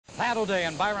Pat O'Day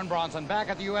and Byron Bronson back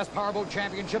at the U.S. Powerboat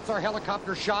Championships. Our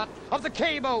helicopter shot of the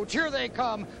K-boats. Here they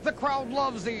come. The crowd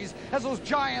loves these as those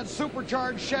giant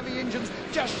supercharged Chevy engines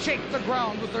just shake the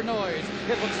ground with their noise.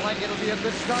 It looks like it'll be a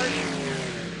good start.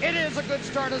 It is a good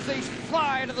start as they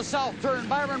fly to the south turn.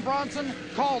 Byron Bronson,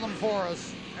 call them for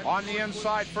us. On the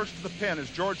inside, first to the pin is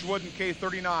George Wood and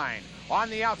K39. On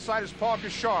the outside is Paul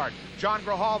Gauchard, John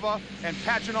Grijalva, and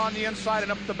Pageant on the inside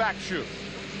and up the back chute.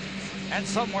 And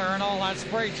somewhere in all that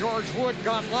spray, George Wood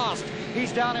got lost.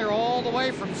 He's down here all the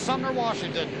way from Sumner,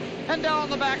 Washington. And down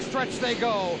the back stretch they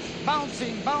go,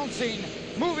 bouncing,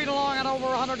 moving along at over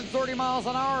 130 miles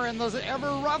an hour in the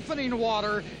ever-roughening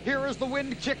water. Here as the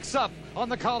wind kicks up on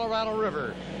the Colorado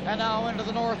River. And now into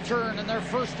the north turn in their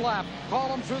first lap. Call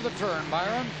them through the turn,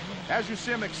 Byron. As you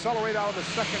see him accelerate out of the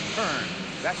second turn,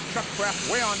 that's Chuck Kraft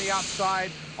way on the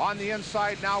outside. On the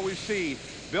inside now we see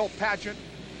Bill Pageant,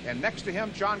 and next to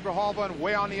him John Grijalva, and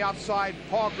way on the outside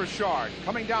Paul Gauchard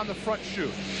coming down the front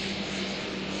chute.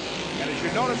 And as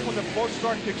you notice when the boats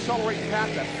start to accelerate,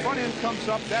 Pat, that front end comes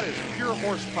up. That is pure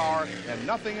horsepower and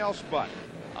nothing else but.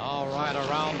 All right,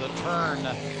 around the turn,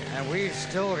 and we've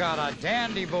still got a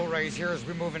dandy boat race here as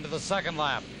we move into the second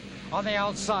lap. On the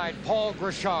outside, Paul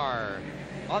Gauchard.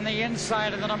 On the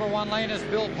inside of the number one lane is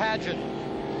Bill Pageant.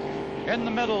 In the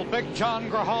middle, Big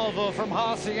John Grijalva from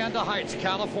Hacienda Heights,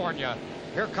 California.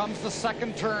 Here comes the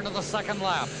second turn of the second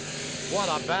lap. What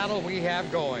a battle we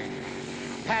have going.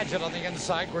 Pageant on the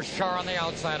inside, Gauchard on the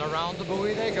outside. Around the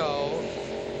buoy they go.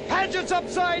 Pageant's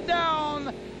upside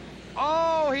down.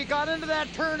 Oh, he got into that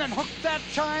turn and hooked that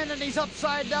chine, and he's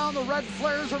upside down. The red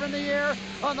flares are in the air.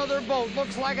 Another boat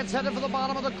looks like it's headed for the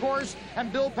bottom of the course,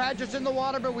 and Bill Pageant's in the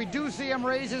water, but we do see him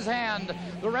raise his hand.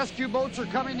 The rescue boats are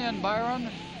coming in, Byron.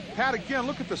 Pat, again,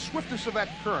 look at the swiftness of that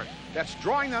current. That's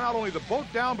drawing not only the boat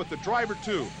down, but the driver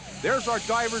too. There's our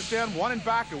divers in, one in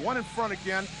back and one in front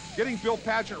again, getting Bill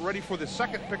Pageant ready for the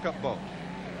second pickup boat.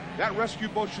 That rescue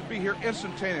boat should be here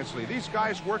instantaneously. These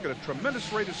guys work at a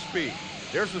tremendous rate of speed.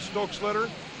 There's the Stokes litter.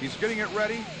 He's getting it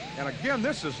ready. And again,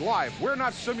 this is live. We're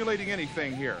not simulating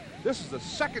anything here. This is the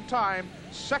second time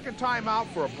out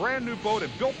for a brand new boat,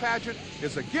 and Bill Pageant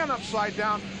is again upside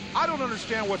down. I don't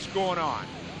understand what's going on.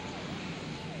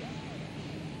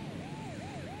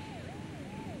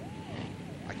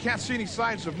 I can't see any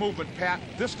signs of movement, Pat.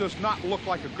 This does not look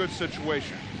like a good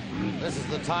situation. This is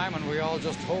the time when we all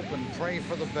just hope and pray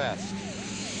for the best.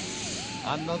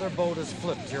 Another boat is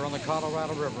flipped here on the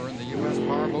Colorado River in the U.S.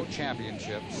 Powerboat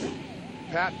Championships.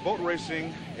 Pat, boat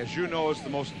racing, as you know, is the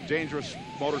most dangerous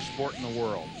motorsport in the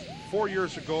world. 4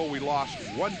 years ago, we lost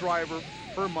one driver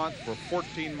per month for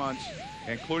 14 months,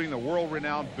 including the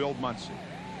world-renowned Bill Muncy.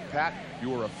 Pat, you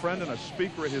were a friend and a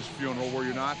speaker at his funeral, were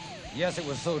you not? Yes, it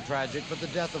was so tragic, but the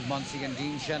death of Muncy and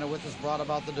Dean Chenoweth has brought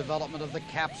about the development of the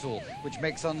capsule, which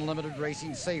makes unlimited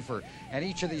racing safer. And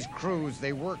each of these crews,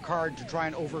 they work hard to try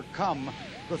and overcome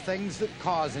the things that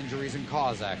cause injuries and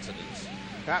cause accidents.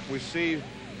 Pat, we see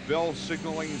Bill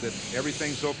signaling that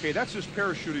everything's okay. That's his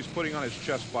parachute he's putting on his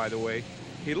chest, by the way.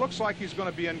 He looks like he's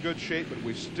going to be in good shape, but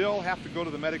we still have to go to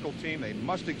the medical team. They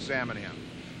must examine him.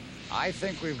 I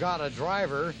think we've got a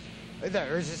driver.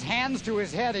 There's his hands to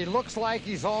his head. He looks like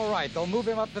he's all right. They'll move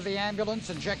him up to the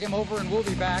ambulance and check him over, and we'll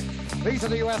be back. These are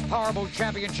the U.S. Powerboat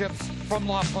Championships from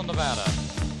Laughlin, Nevada.